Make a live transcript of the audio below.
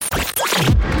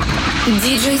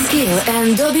DJ Skill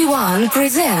and Dobby One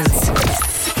presents.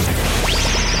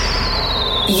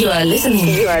 You are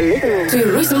listening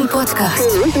to Rhythm Podcast.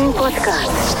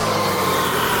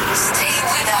 Stay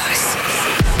with us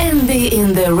and be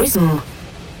in the rhythm.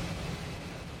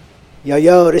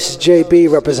 Yo, this is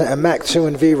JB representing Mac 2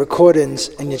 and V Recordings,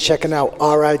 and you're checking out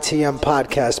RITM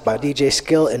Podcast by DJ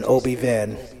Skill and Obi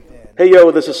Van. Hey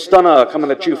yo, this is Stunna coming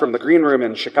at you from the Green Room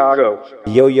in Chicago.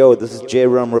 Yo, this is J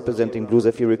Rum representing Blues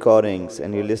FE Recordings,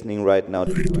 and you're listening right now.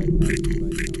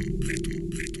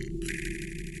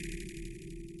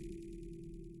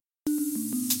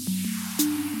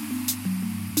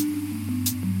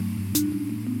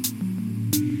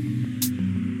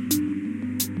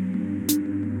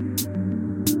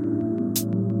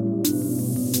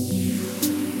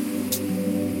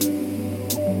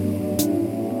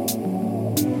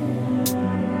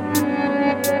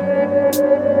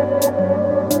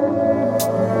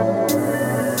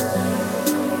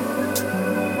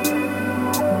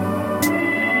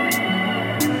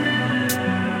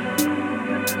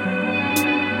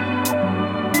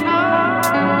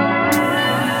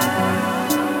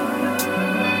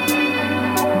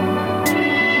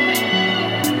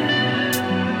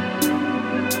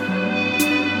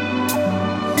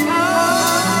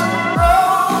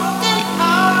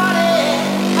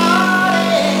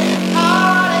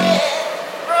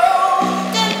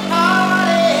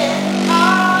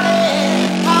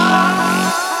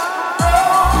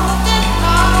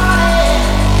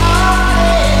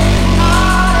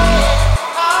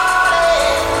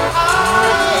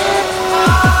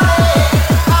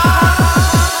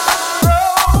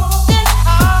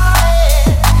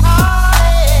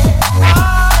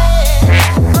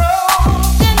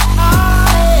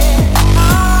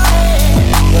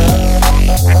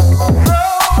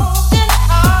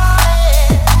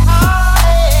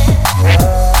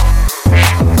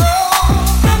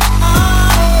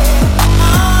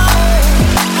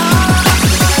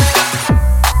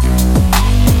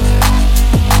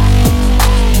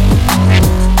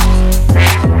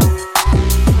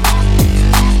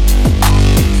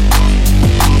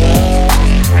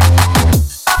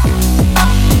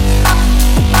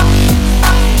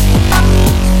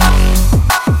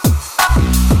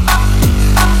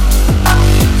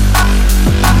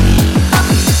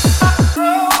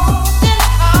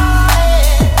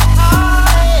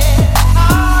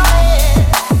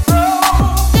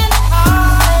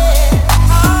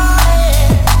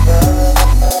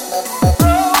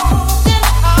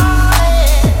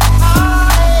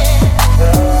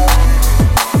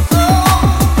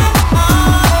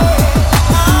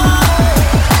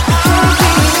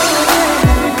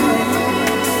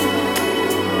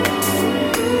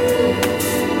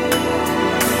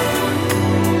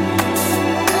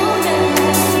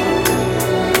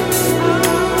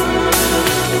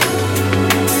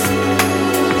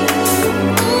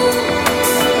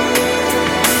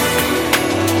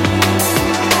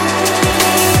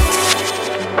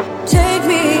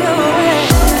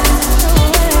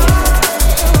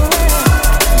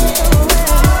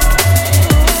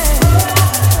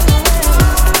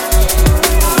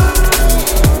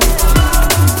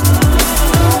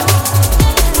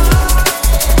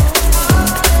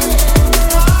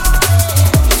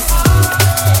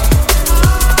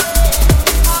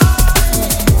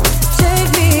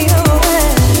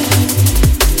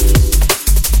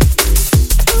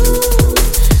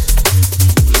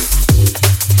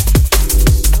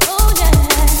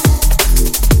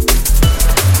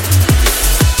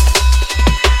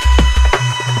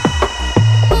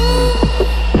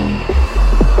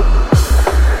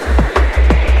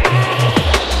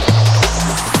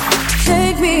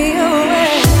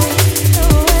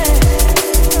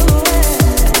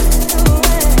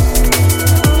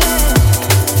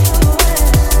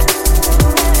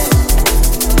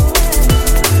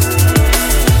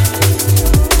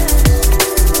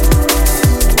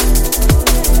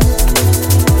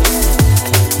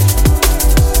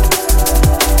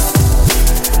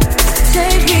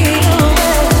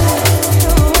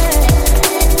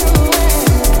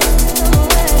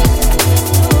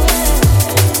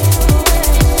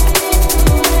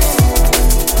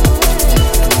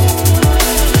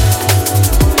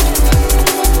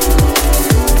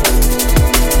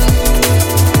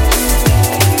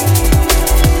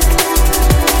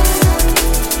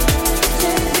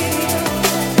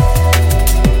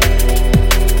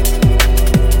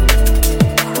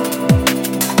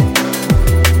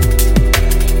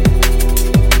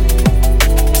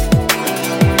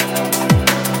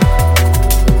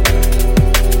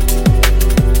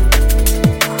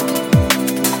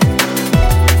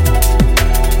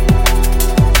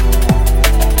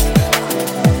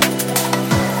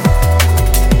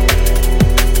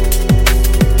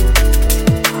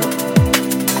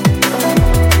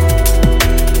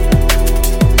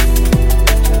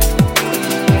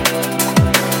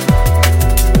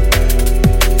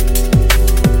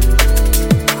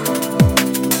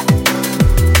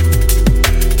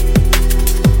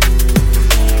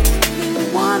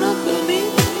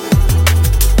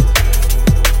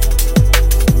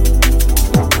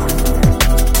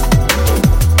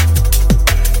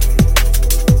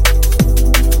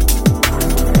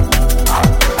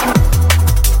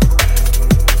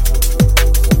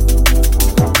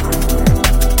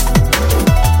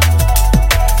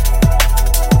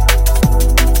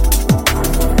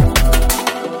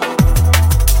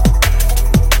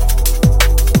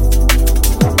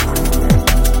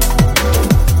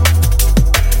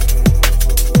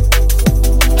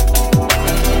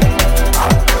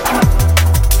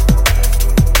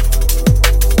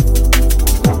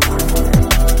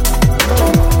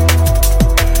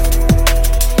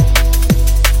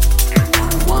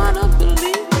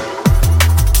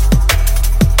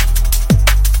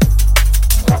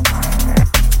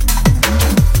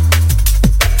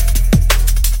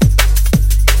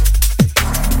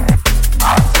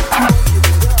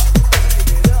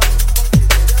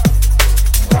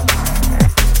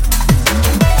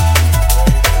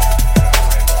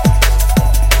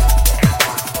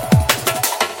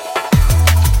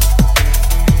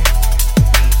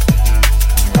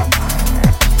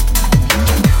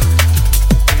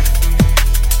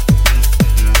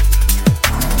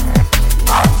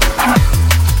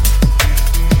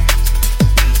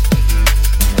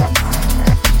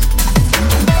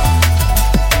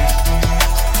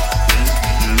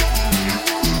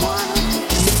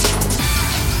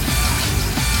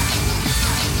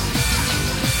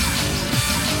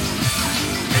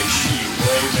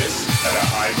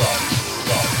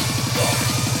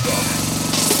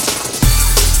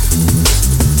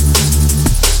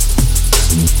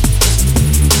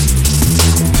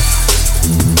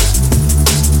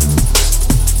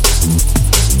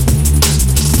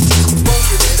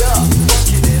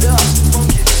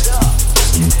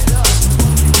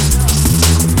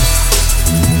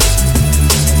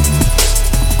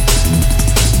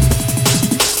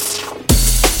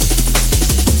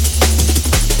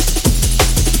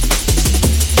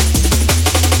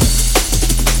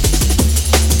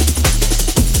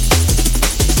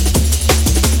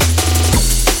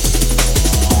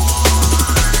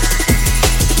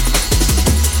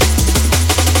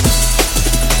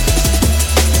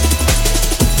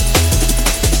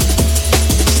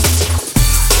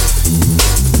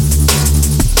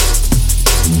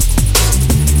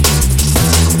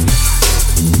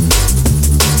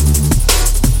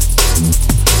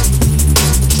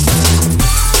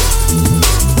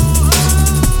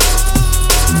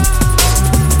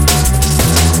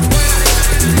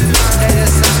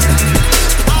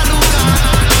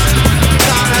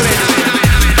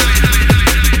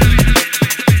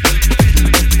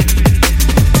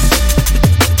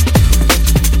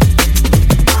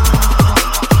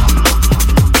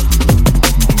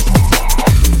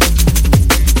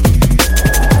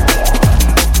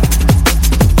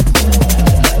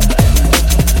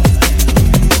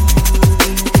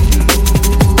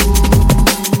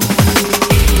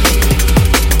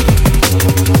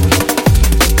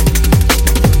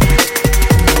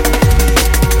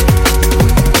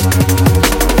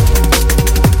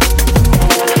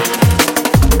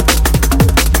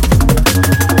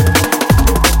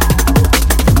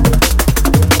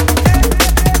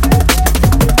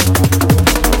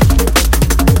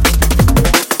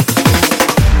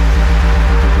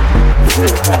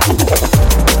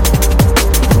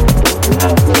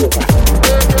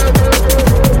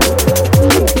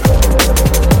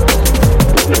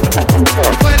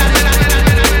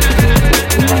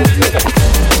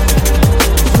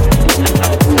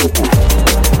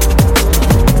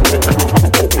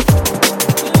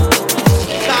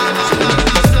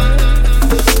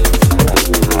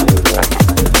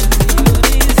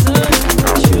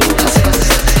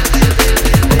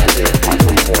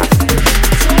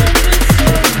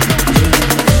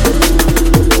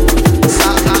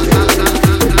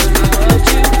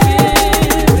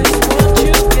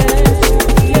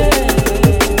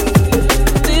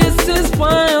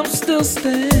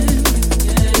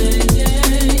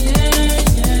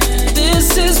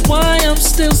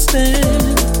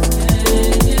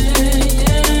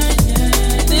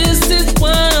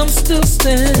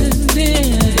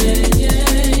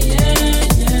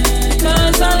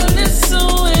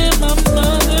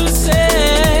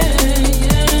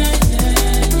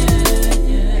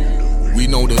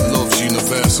 know that love's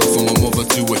universal, from a mother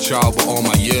to a child. But all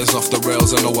my years off the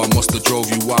rails, I know I must have drove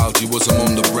you wild. You was a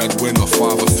mum, the breadwinner,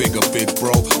 father figure, big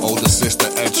bro, older sister,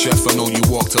 head chef. I know you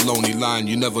walked a lonely line,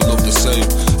 you never loved the same.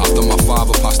 After my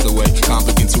father passed away, can't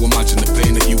begin to imagine the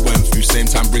pain that you went through. Same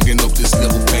time bringing up this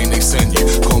little pain they send you.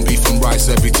 Corned beef and rice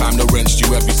every time they wrenched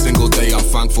you. Every single day I'm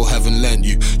thankful heaven lent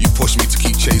you. You pushed me to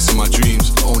keep chasing my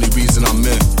dreams, the only reason I'm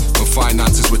in. When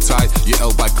finances were tight, you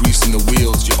held by greasing the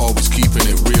wheels. You're always keeping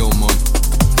it real, man.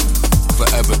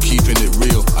 Forever keeping it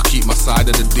real. I keep my side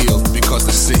of the deal, because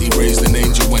the city raised an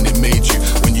angel when it made you.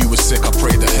 When you were sick, I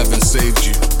pray that heaven saved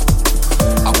you.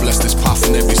 I bless this path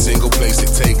in every single place it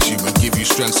takes you, and give you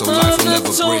strength so life will never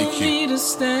break you. Me to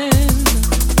stand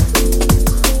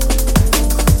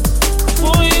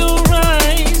for your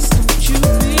eyes, don't you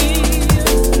be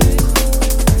afraid.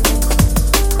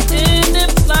 And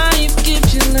if life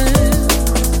gives you land,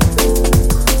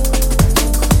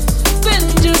 then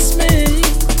just make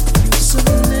some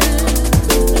lemonade.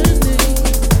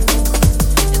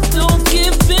 And don't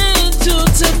give in to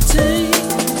temptation.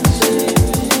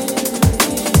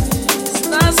 It's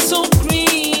not so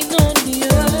green on the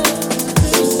other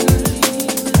side.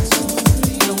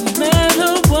 No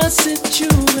matter what situation,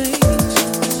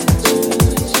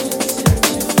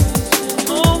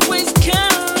 always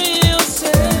carry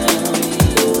yourself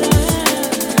right.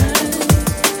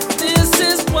 This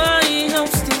is why I'm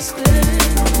still standing.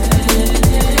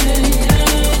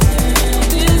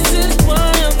 This is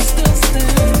why I'm still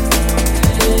standing.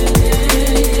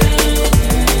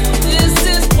 This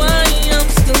is why I'm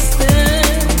still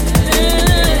standing.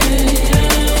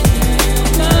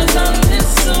 'Cause I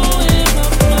listen when my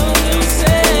brother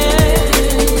says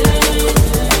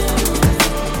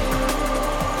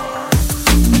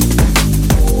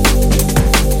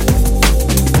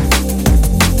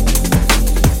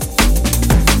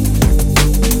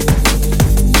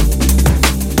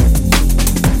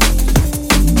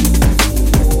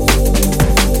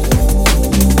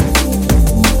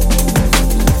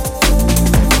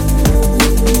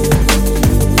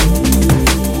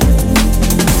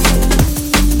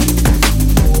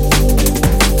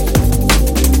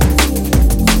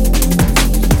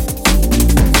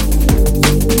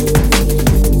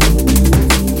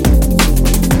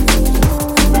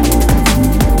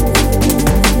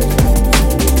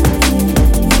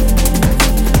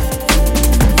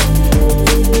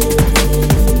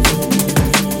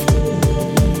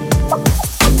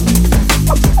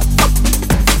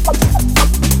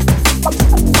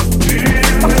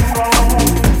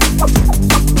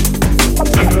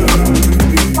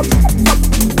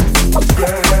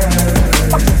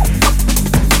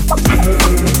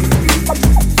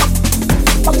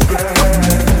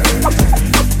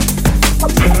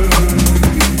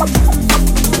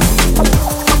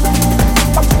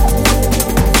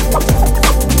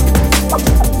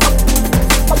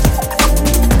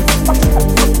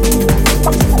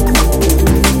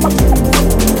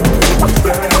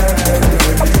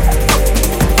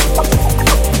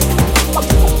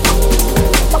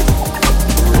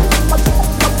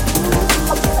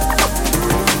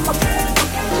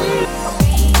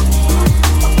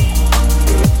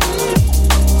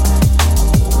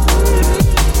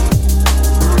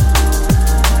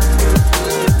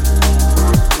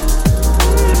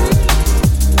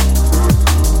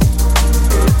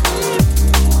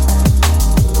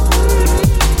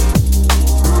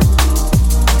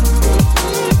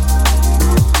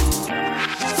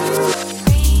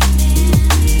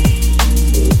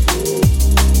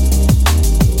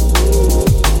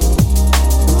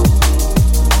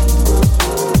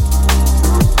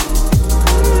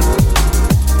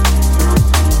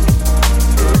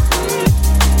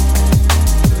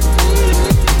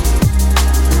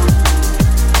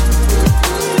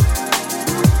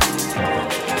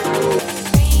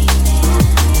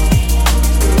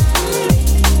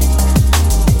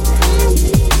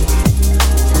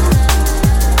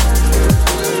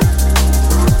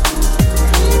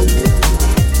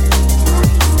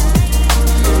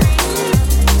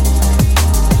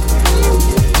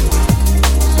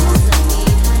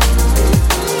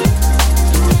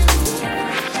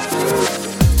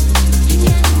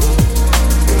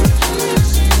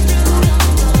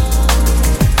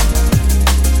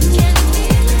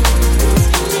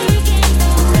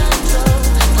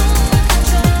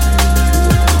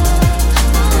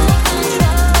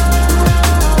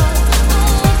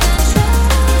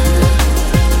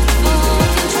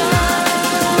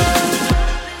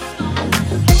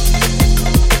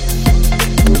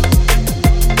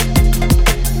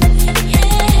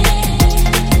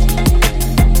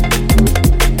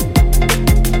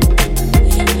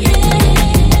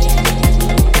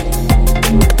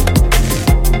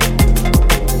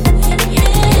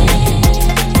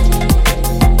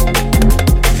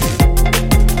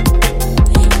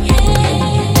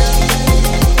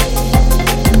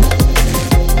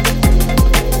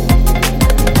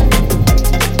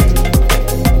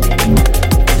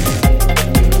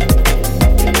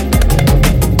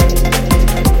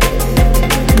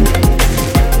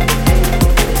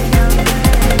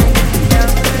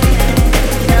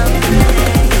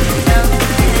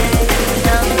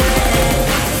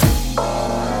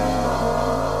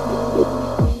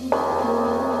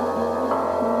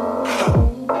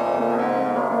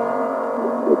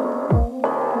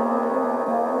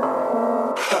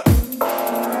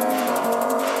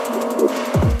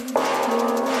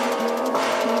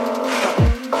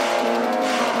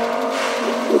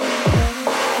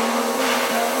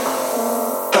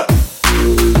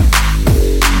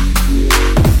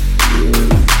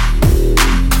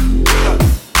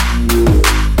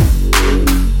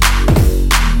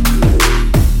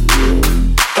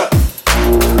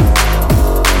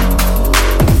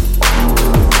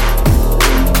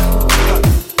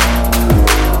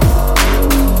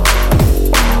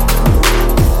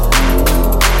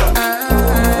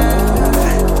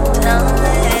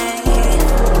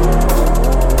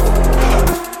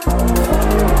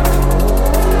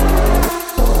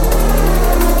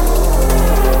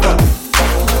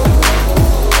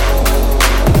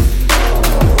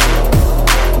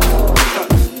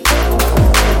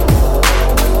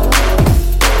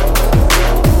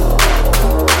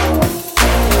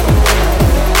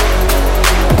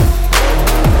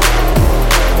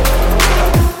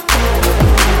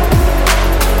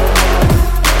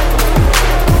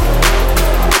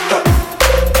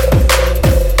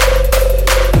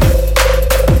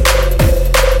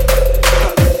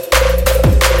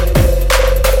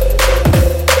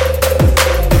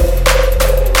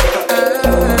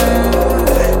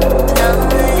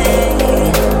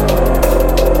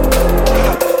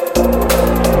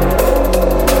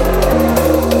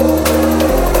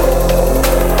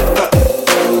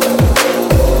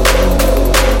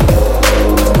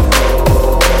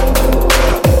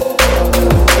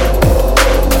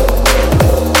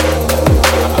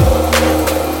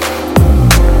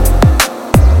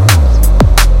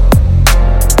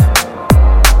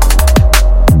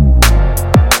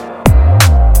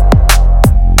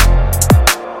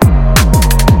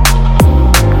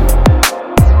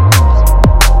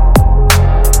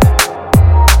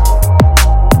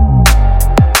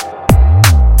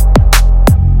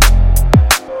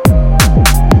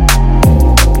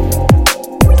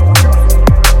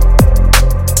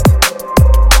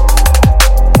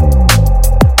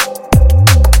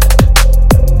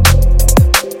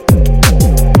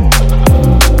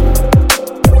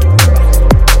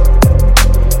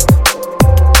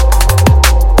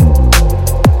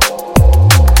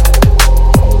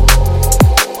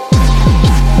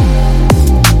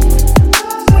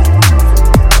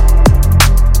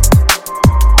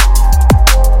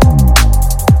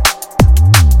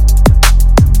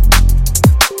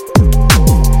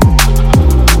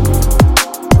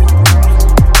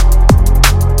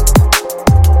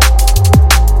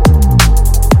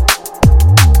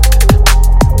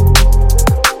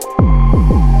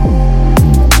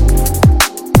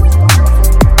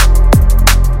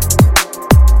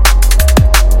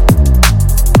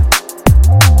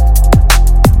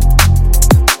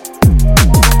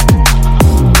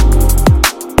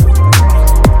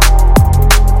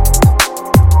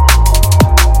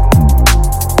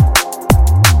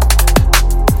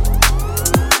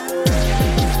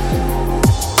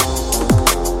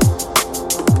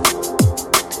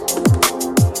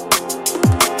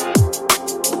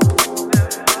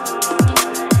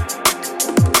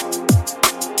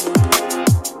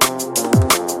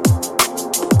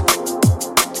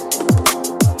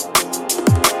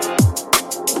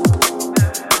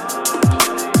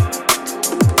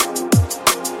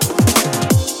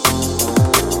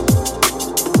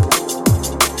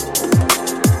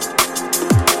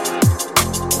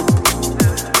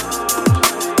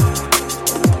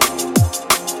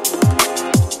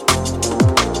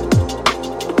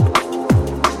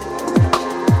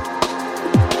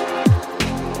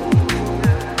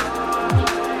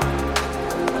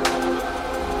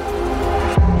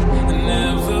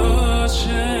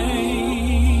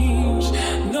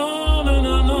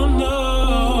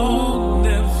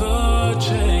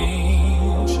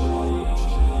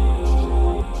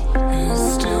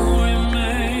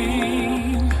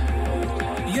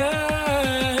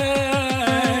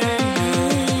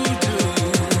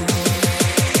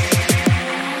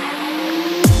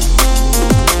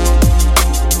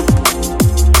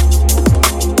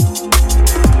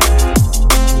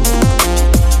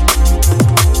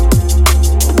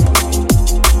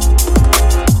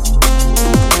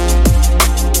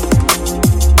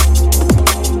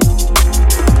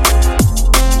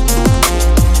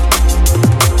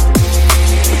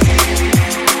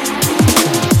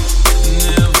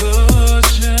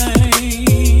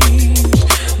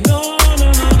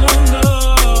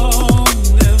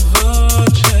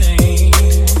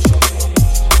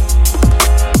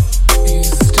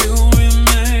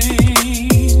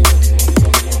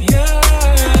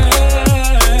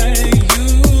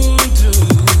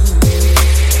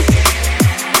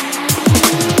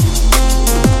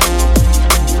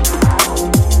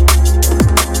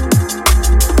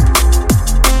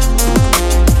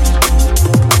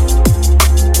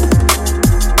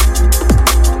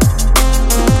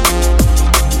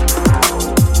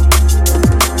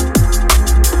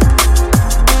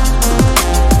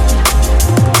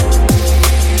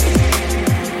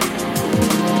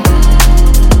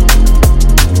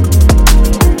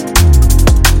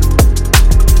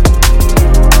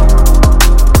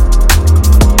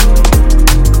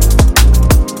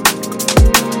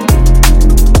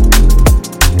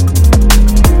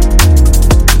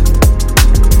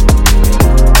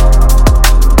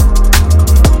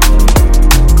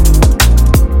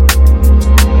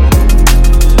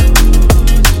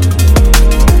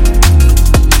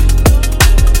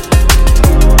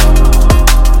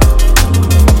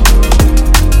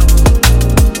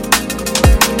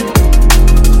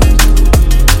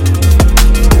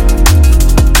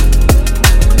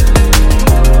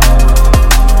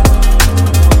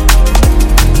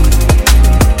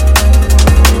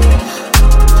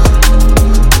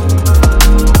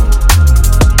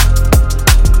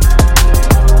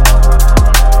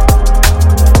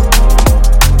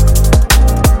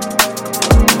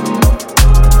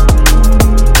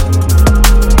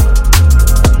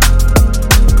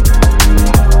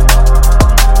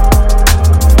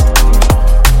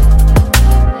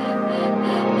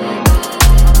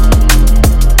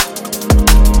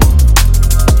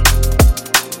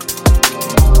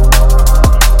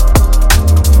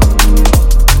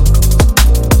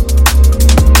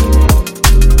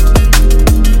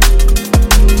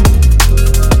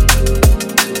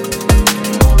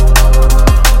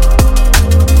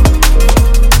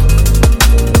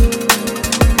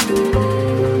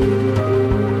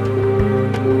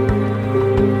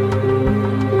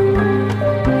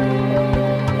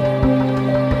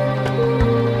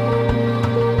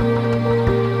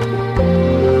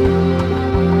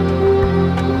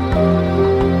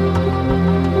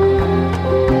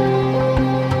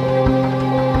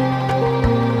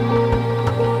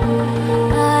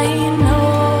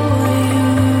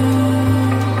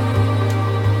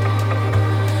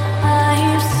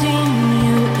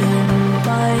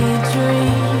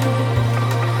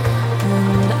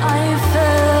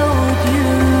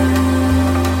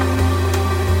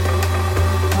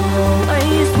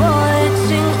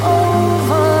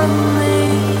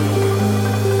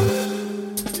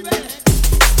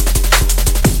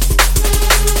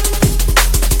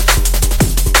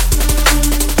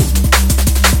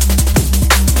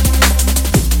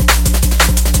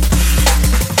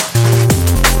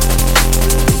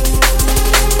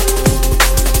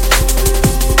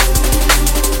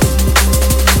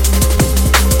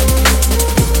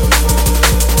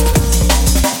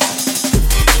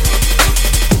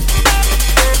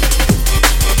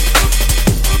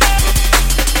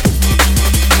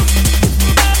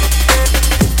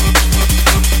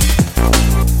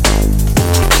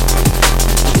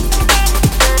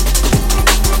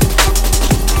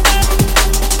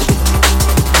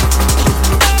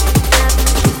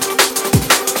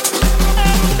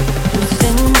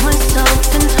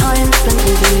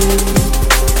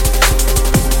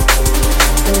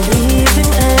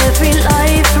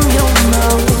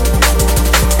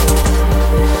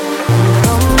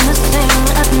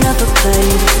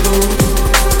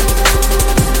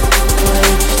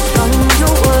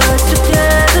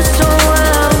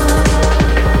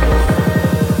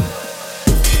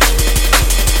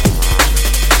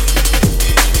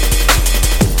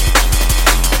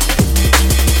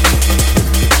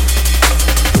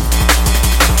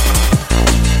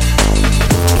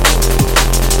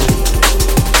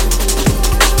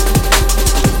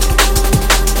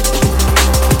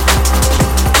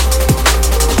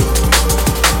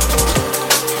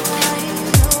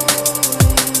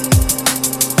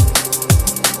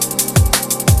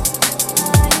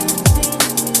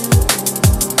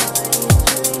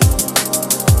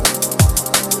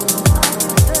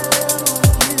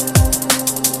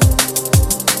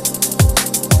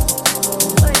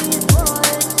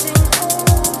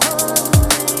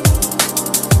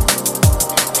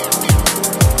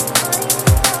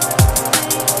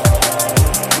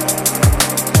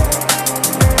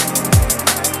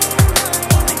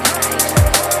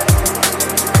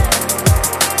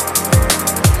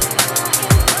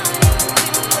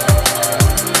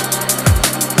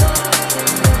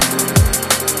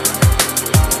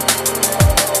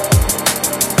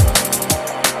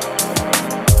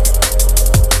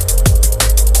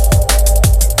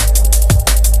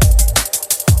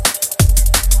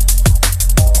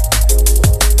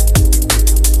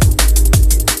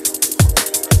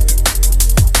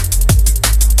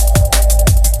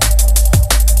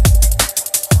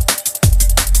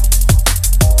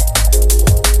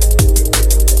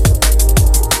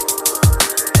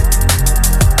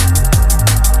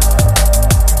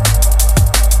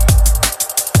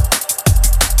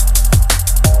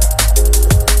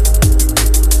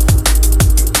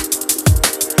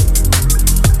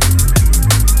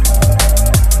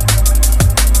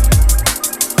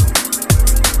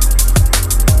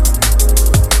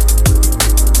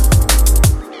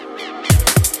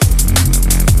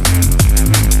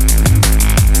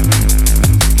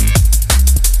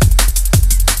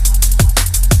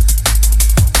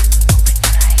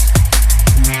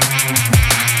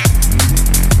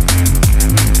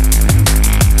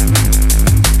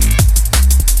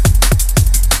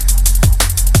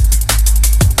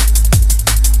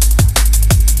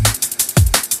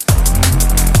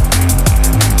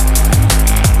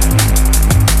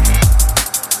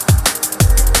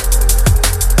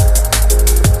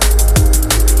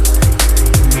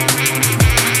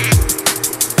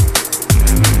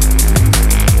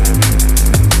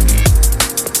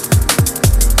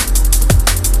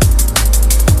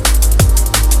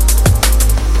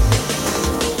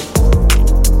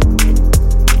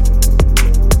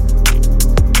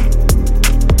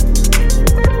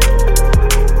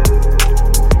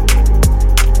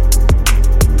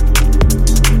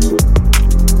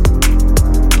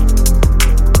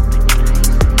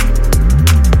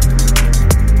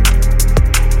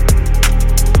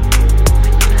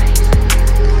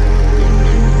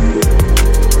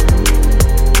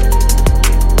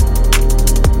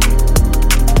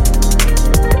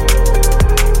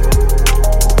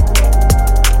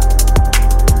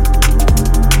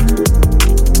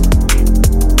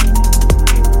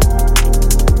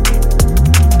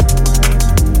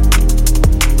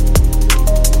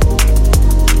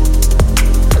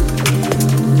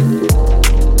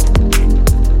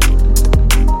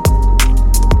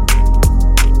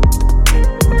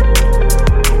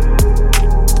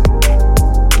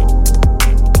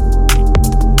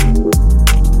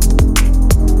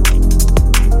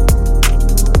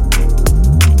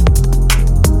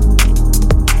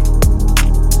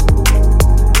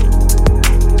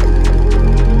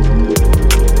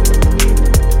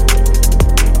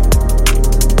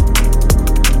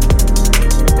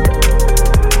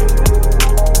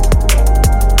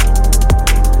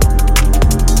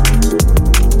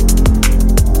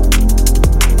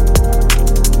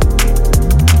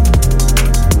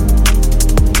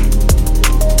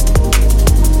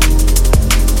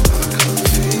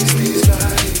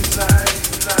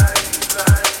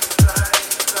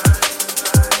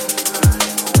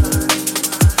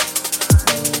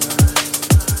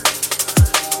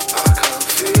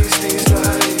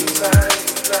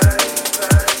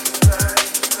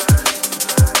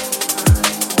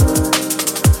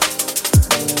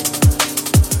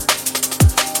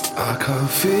I can't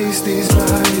face these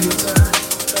lights.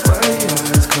 My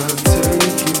eyes can't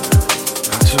take it.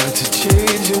 I tried to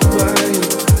change your mind,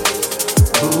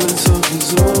 but when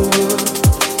something's over,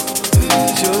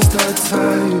 it's just that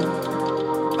time.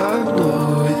 I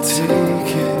know it,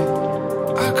 take it.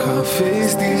 I can't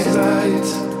face these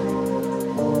lights.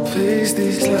 Face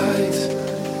these lights.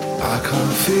 I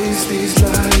can't face these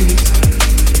lights.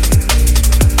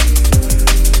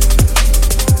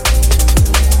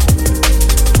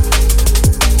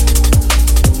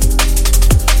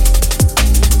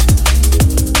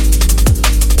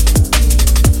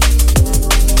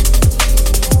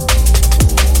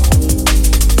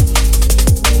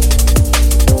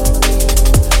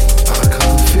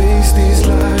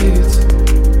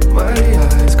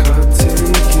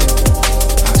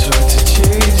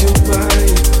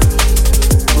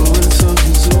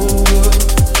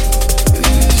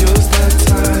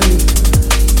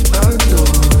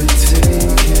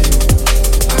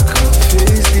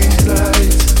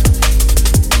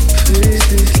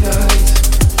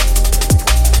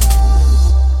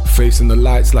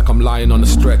 Like I'm lying on a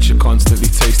stretcher, constantly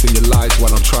tasting your lies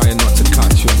while I'm trying not to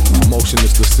catch you.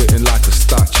 Motionless, just sitting like a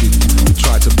statue. You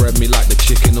tried to bread me like the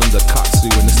chicken under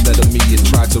katsu, and instead of me, you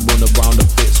tried to run around the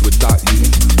bits with that you.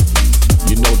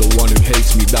 You know the one who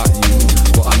hates me, that you.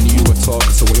 But I knew you were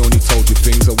talking, so I only told you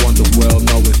things I want the world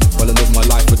knowing. Well, I live my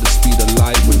life at the speed of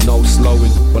light with no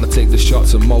slowing. When I take the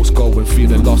shots and most going,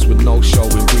 feeling lost with no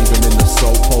showing. Breathing in the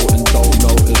so potent, don't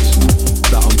notice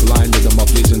that I'm blinded and my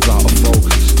vision's out of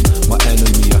focus. My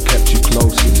enemy, I kept you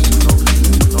closest.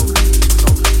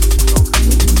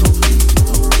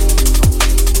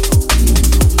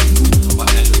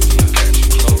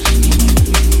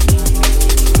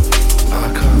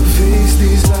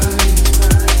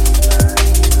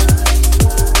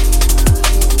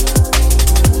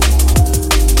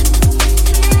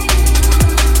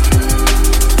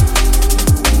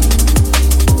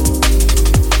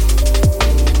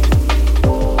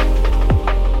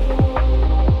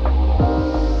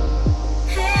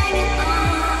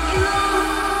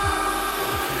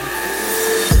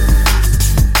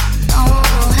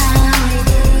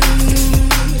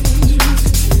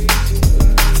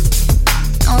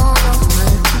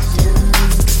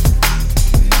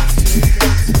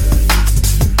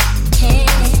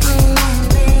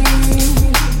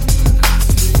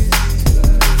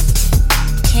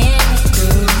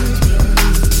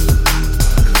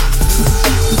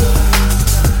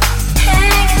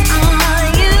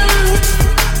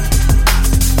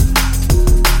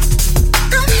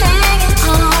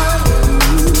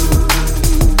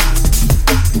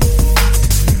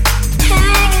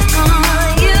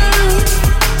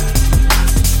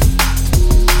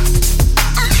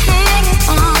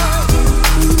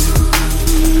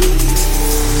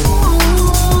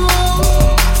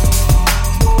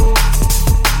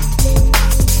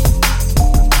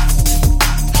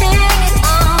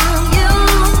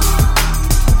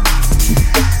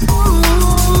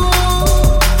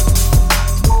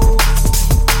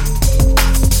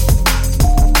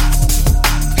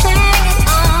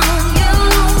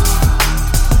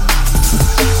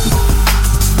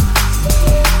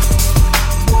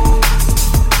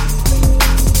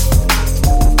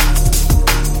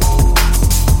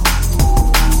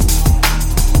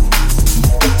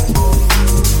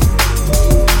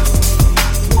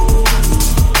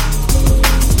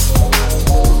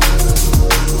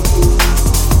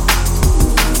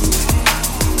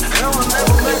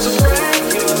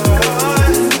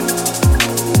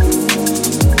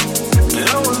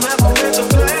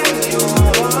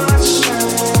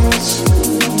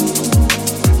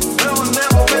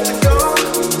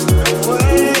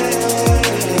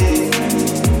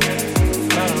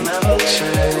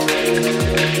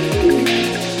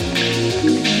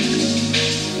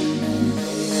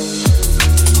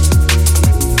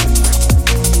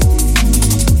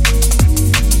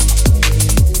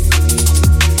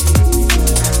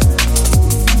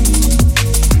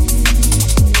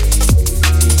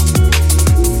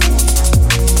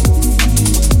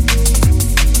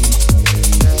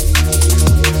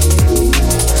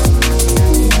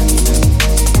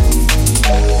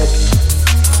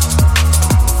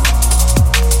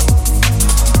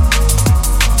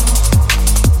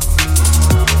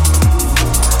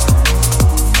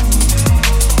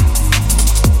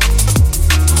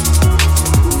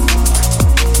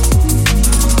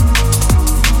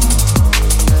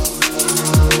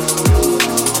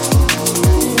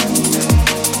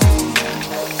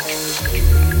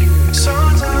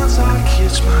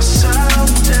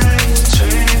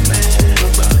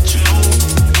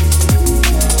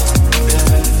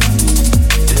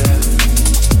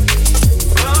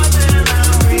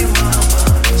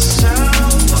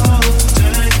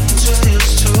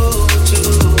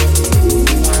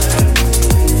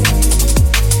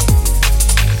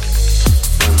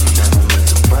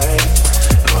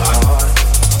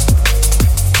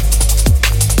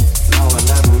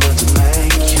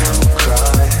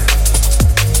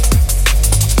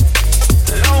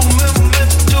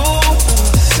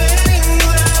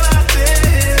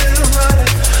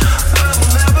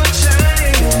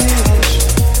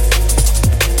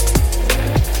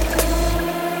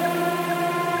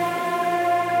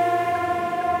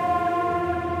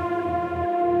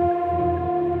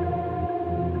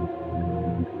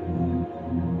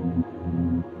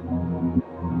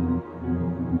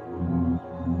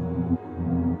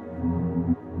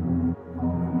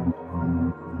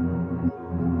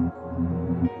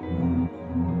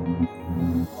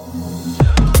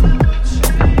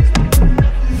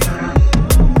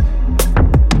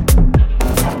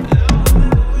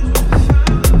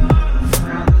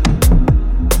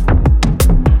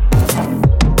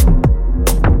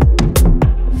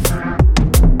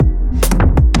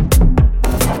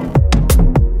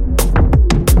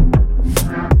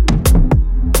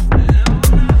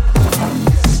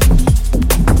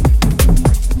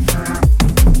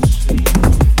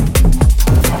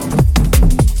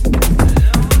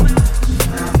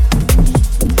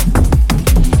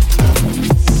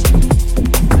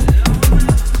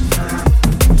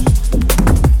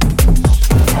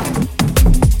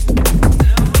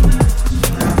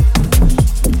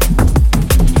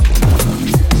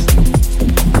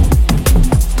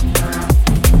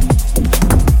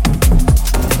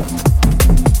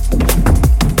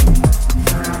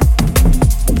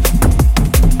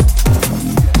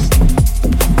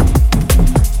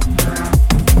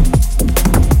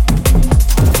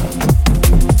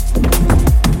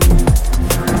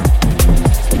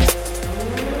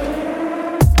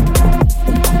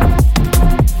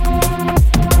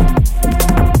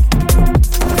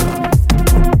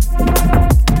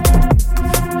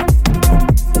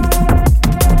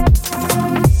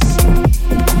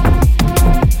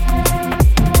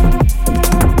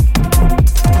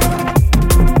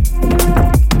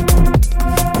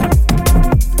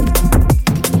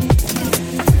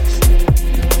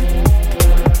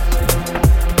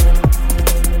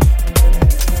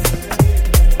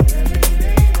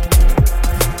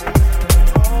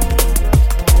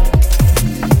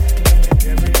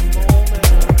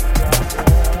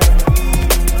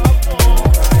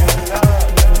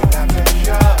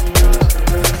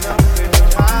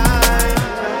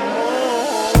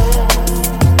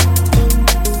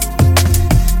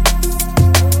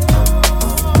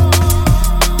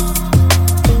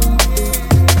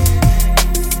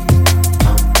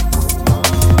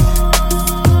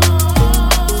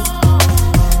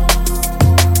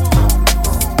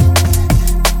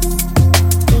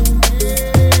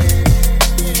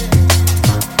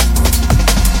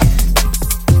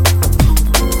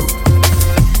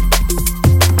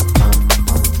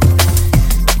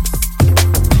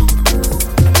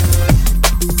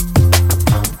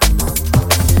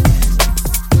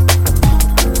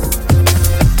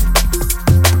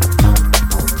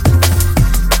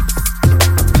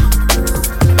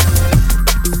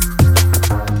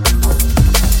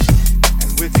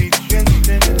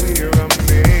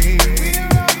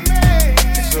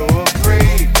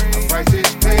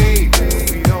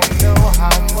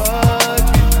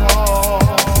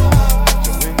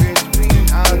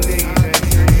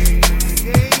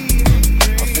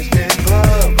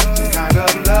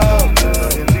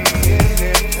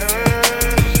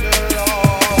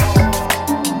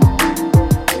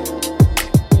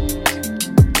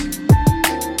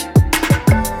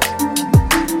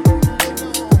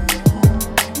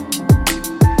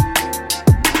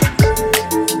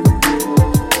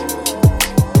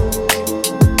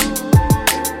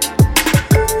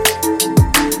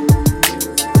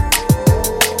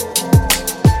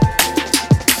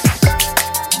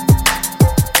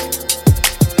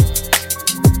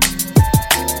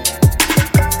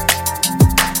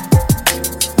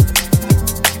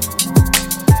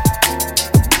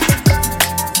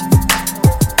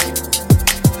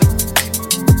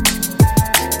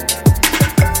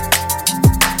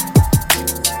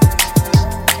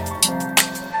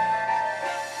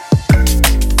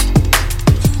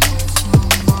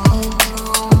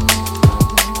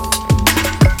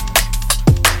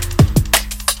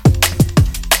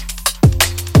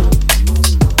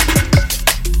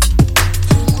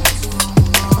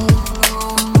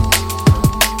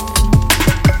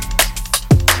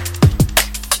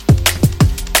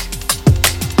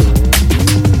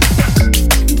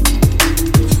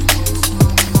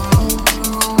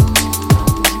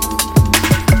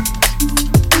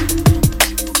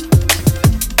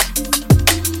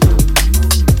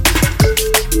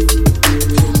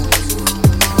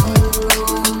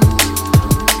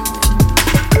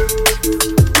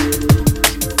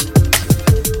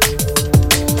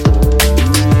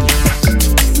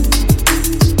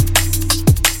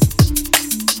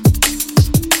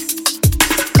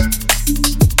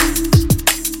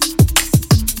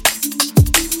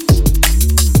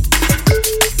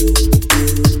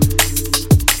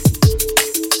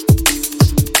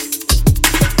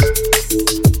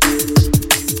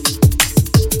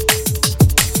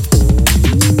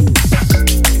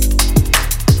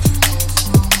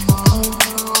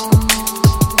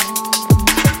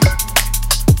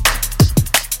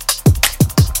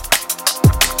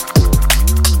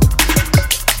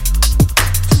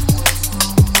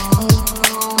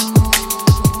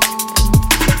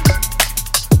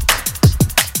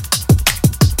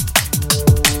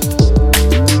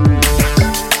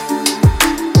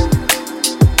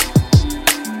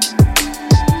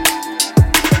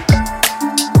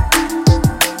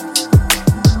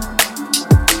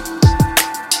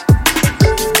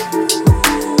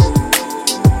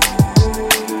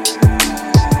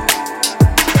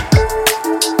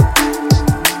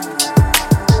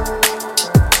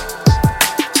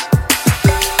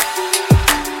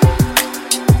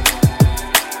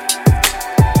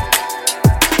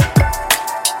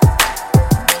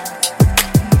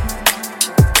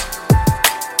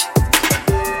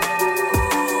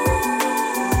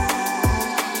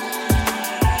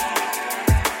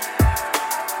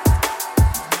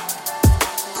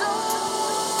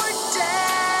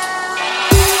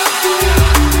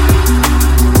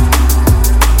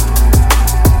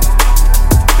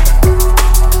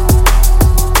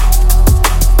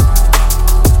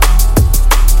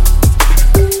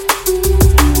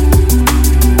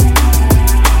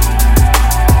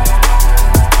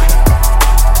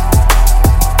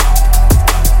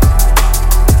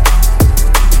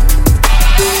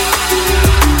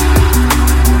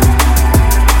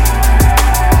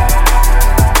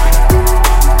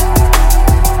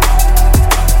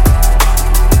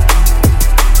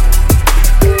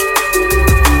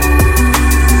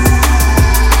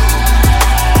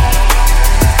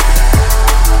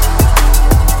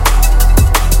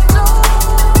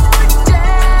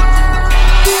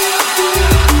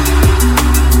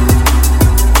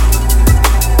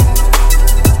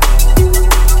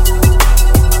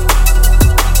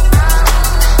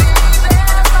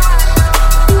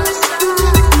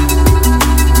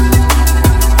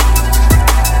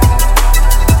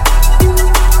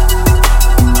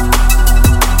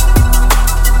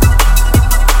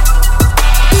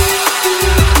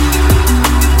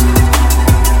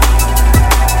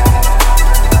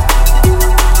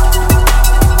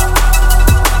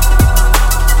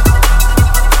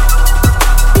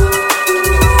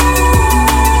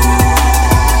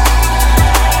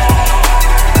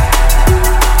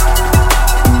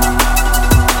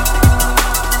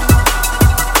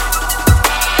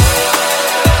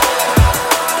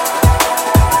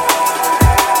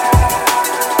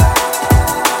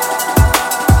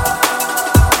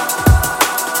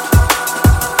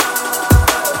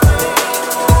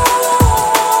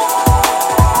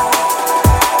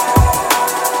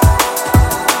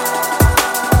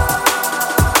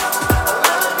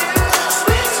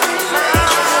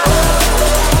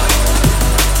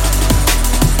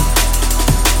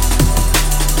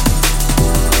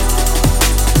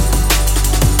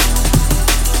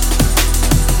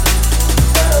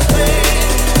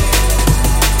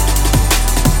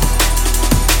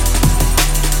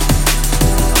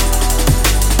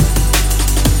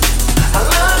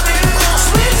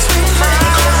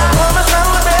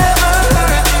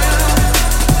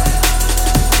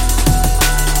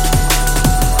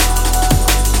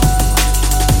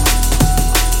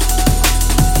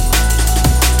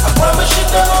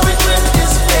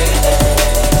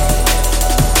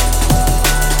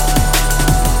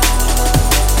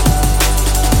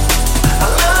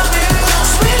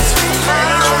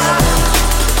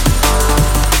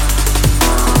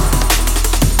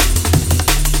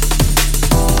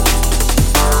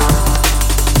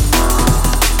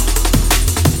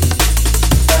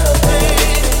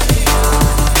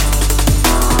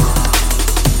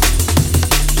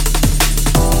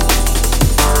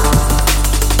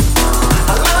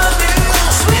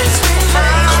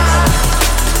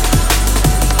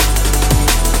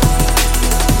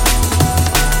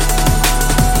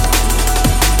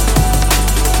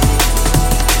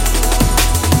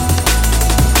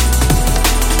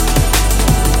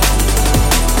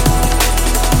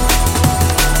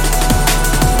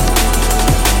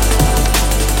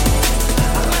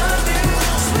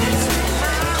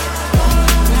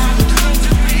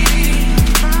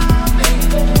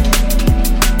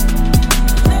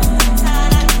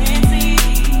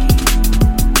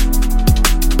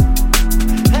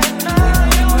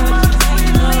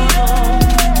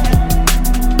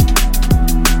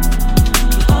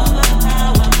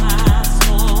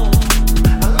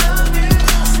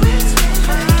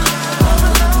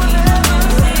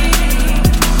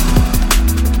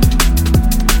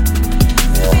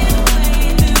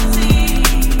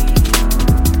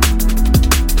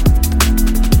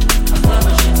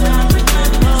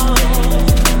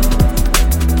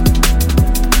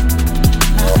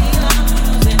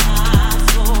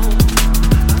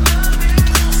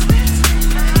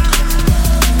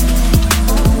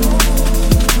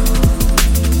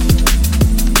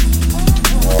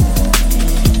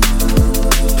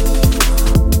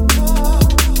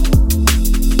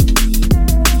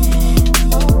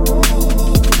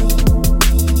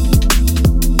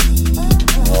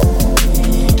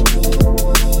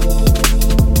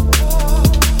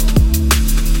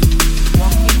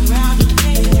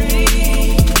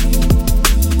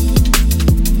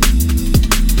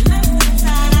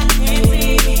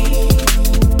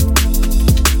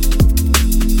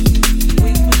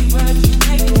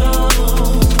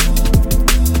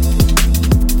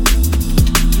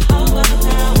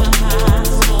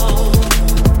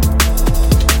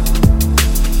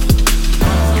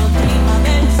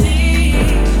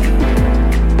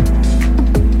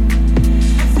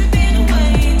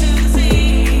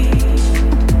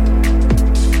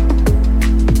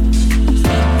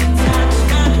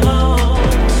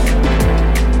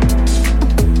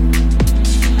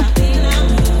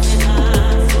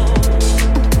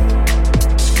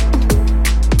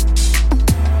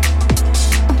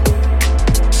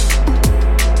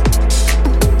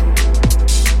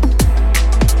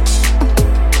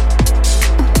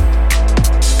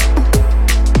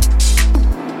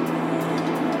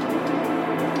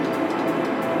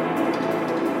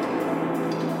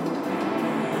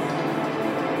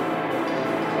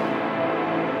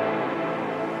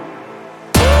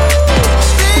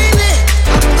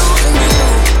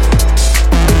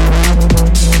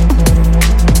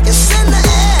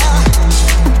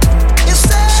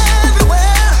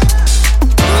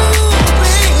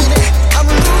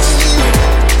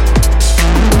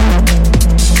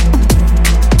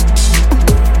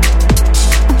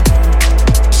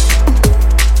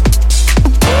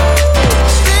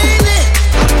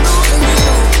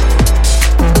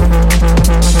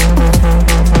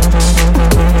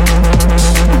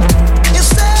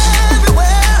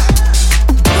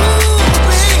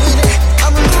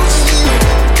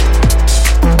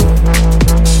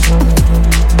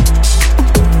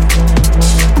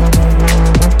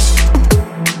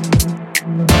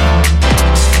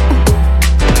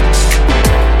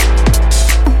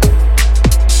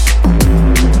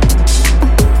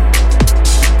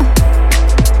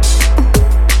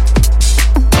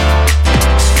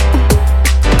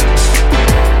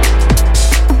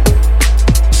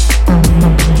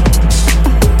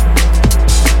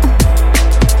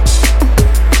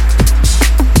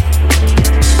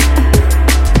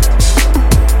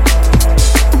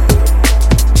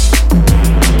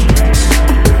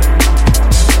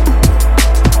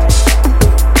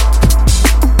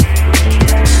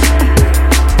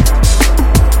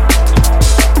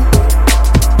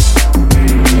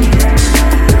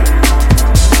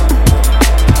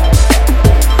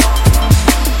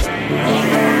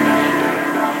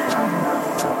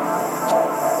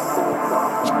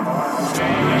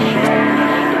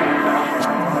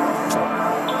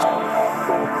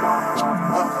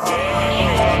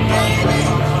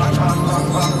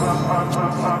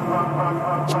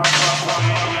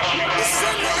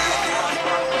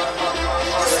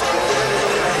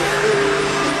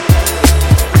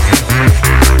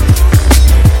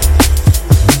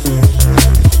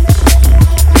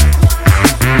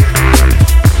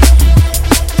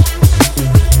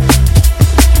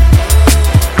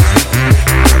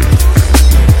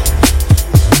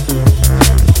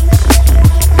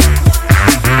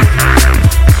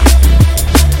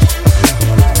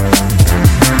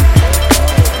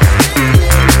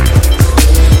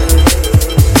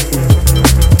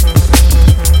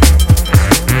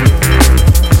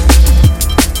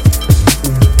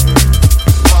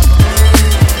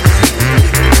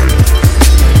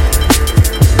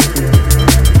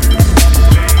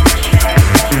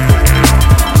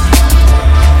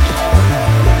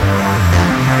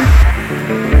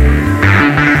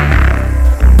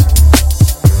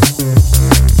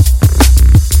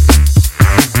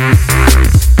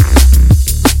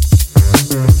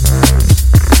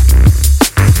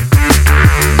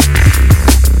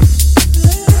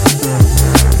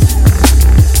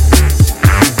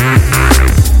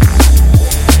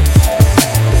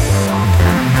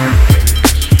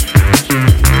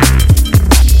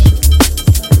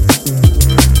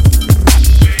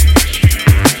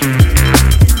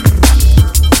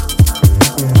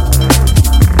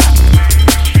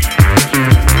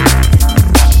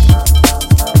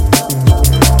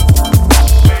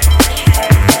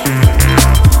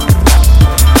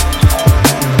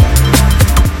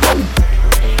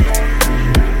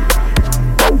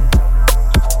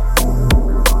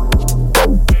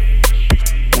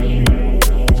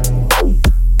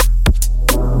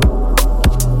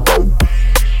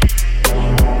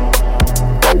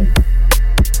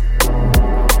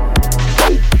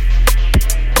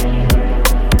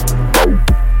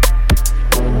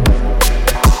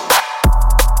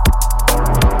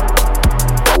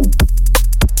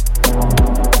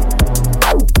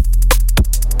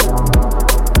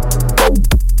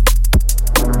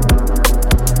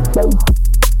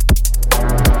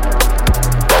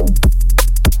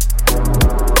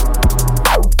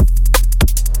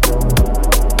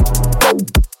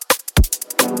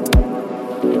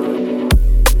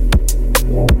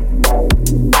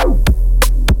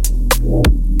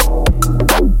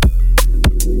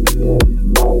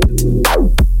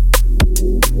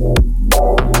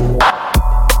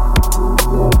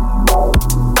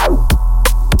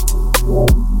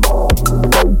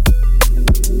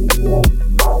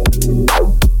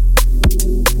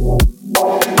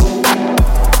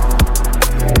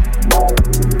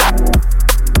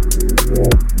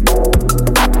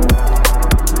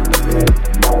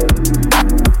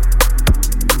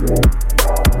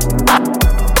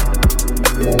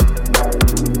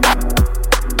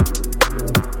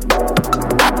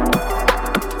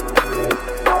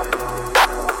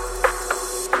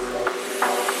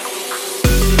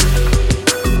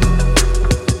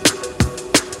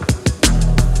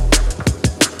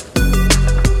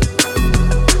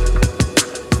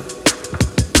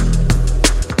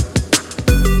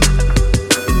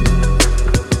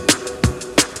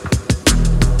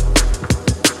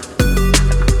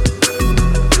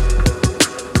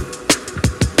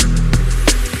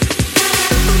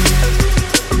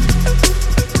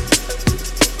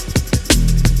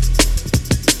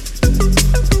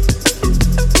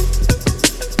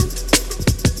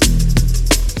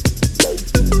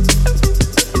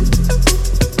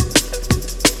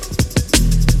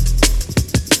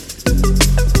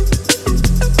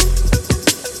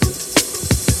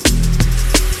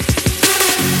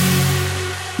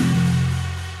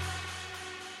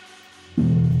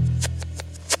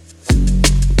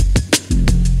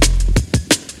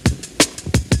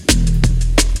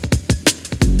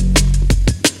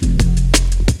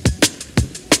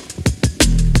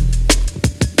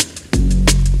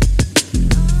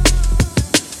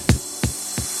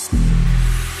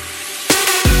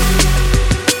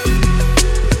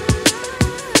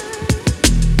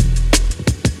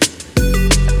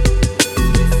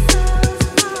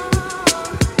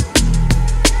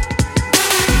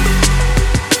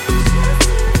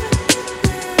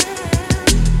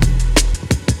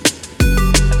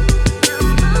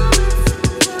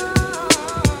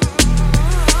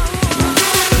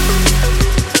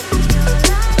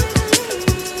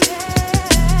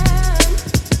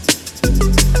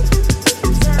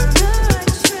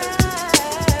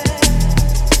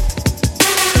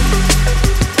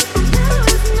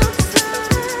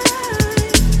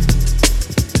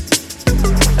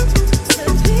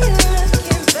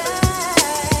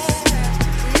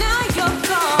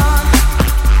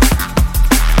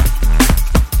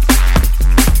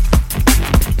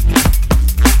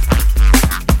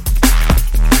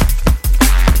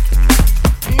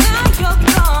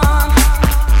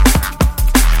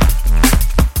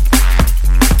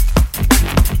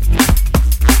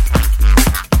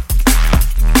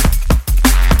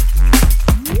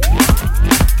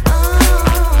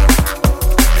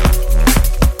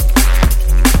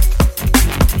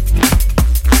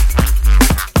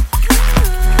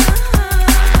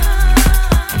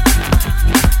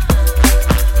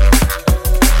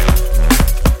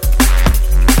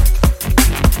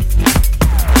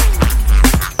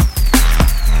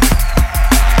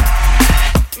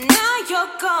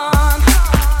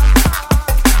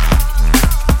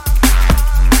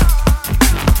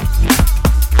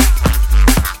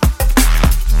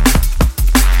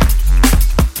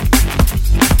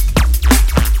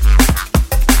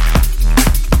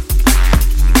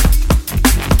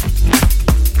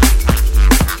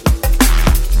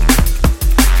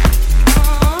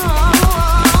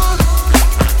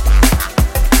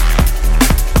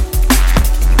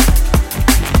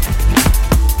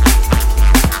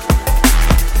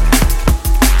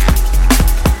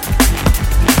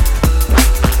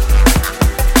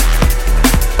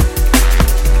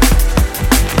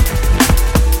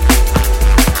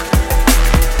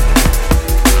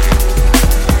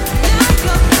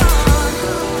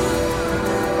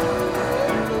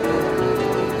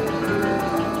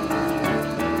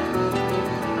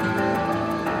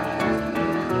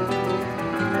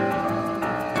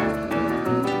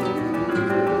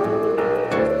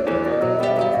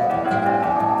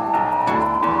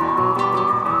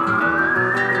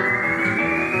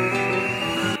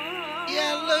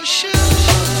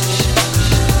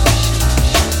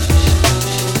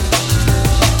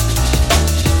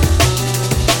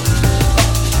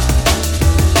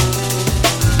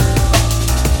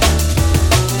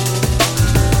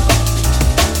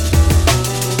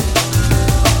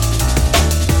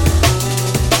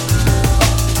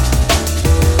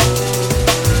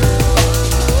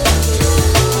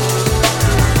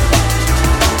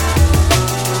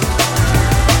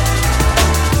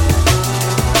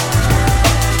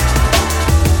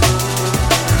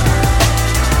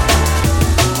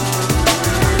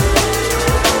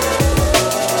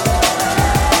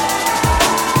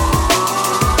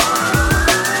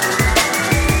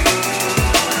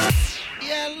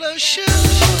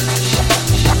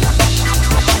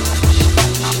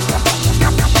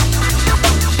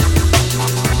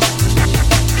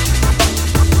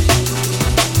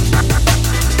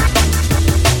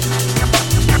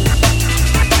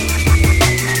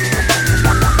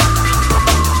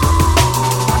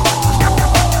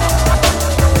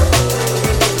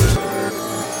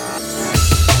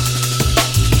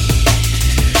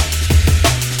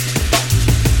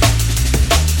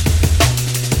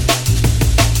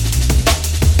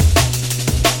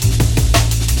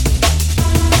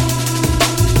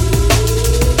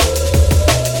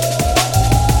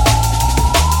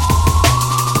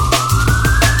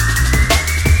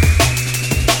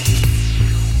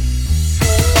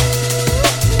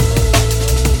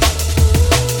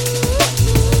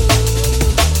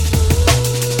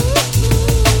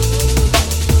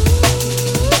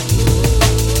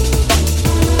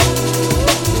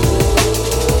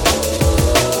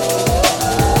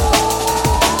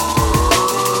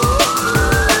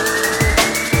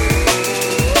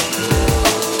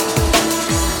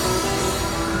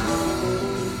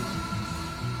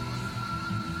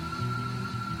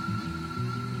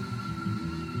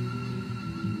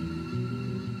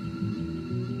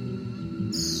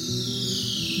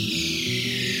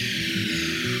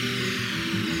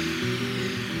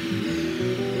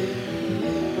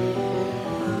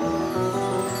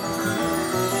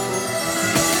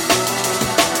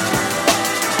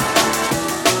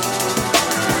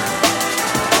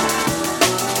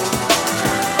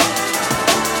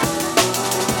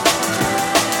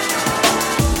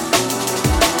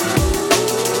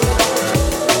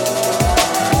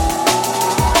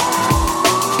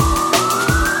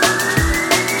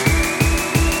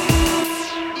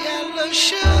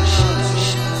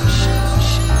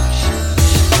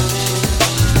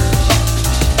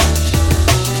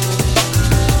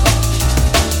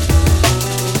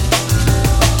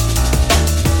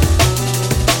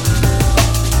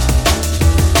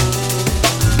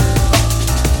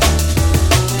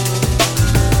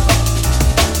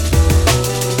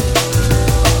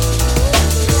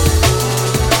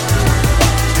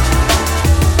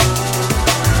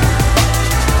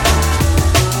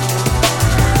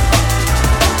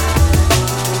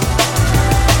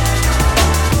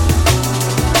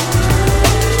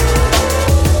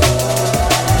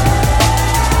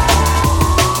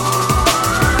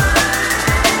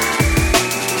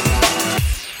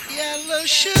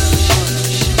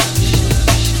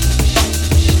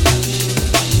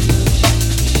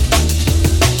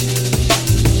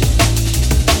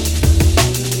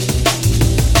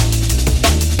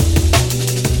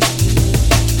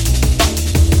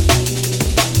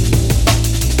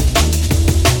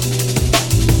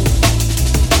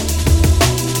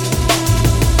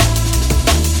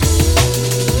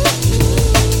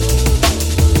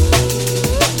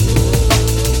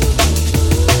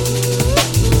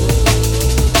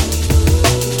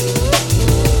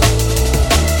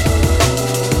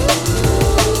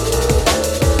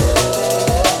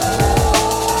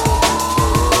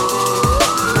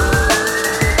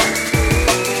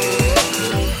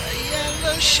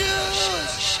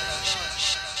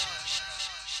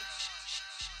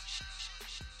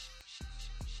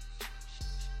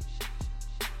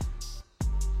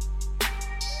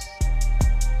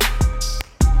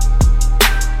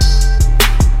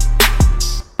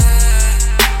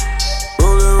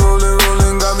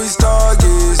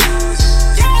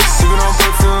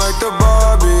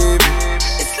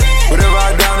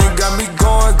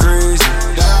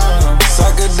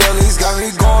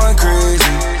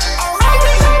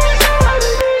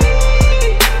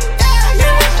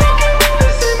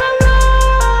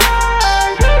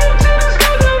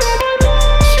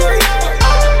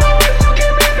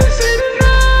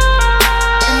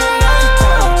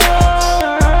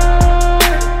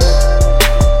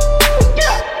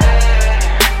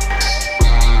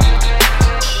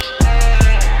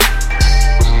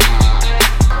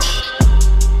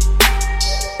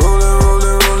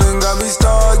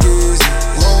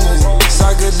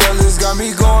 got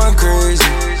me going crazy.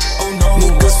 Oh no,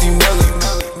 niggas female,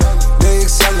 they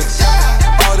excellent.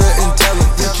 All the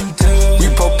intelligent,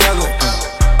 we propelling.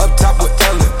 Up top with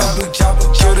Ellen, a big chopper,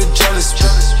 kill the jealous.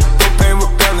 Propane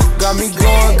repellent, got me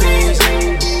going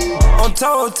crazy. On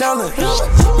toe telling,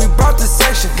 we brought the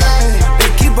section. They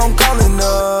keep on calling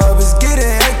up, it's getting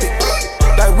hectic.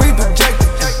 Like we projected,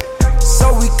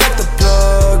 so we cut the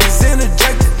plug, it's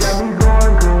interjected.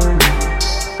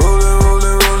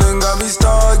 Rolling, rolling, got me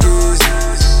stargazing.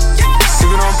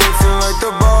 Sipping on perfume like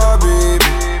the bar, baby.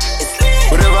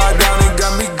 Whatever I down, it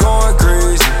got me going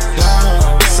crazy.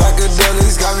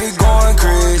 Psychedelics got me going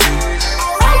crazy.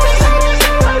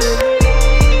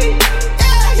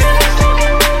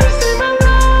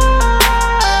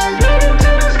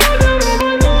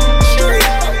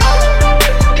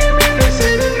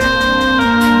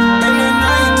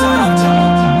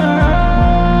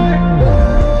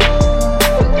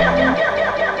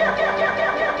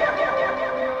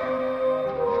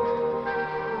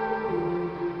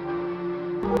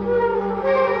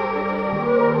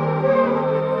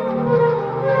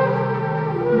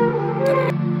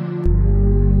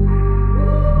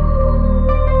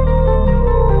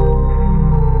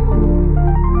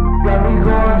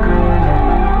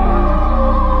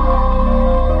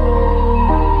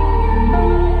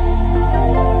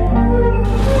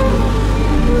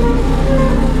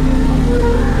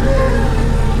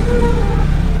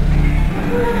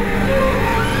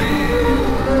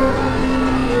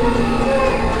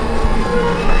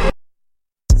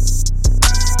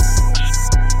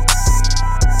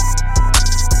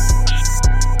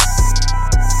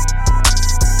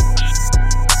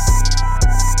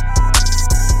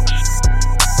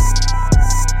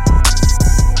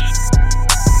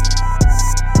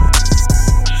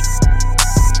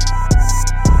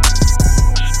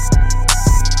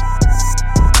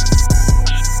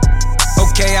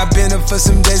 For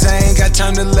some days I ain't got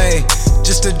time to lay.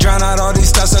 Just to drown out all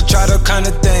these thoughts, I tried all kind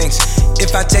of things.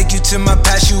 If I take you to my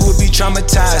past, you would be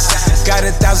traumatized. Got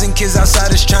 1,000 kids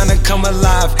outside that's trying to come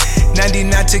alive.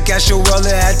 99 took Astro Roller,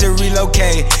 had to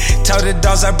relocate. Told the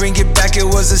dolls I bring it back, it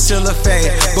was a cellophane.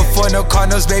 Before no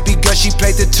Cardinals, baby girl, she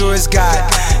played the tourist guide.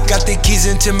 Got the keys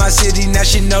into my city, now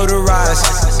she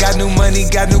notarized. Got new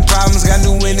money, got new problems, got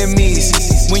new enemies.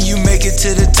 When you make it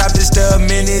to the top, it's the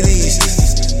amenities.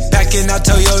 Backing out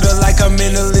Toyota like I'm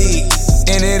in the league.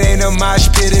 And it ain't a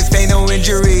mosh pit if ain't no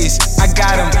injuries. I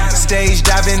got him stage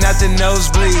diving out the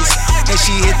nosebleeds. And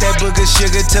she hit that booger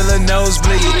sugar till her nose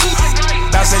bleed.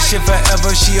 Bounce that shit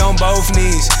forever, she on both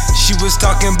knees. She was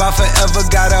talking about forever,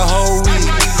 got a whole week.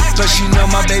 Plus you know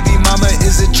my baby mama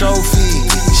is a trophy.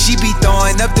 She be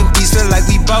throwing up them beats, feel like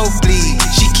we both bleed.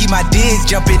 She keep my dick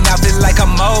jumping out, feel like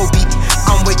I'm Moby.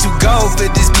 I'm way too gold for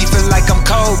this beat, feel like I'm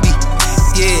Kobe.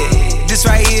 Yeah. This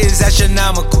right here is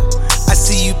astronomical. I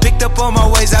see you picked up on my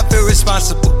ways, I feel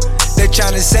responsible. They're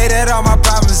trying to say that all my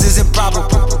problems is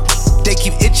improbable. They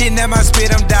keep itching at my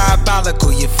spit, I'm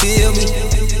diabolical, you feel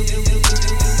me?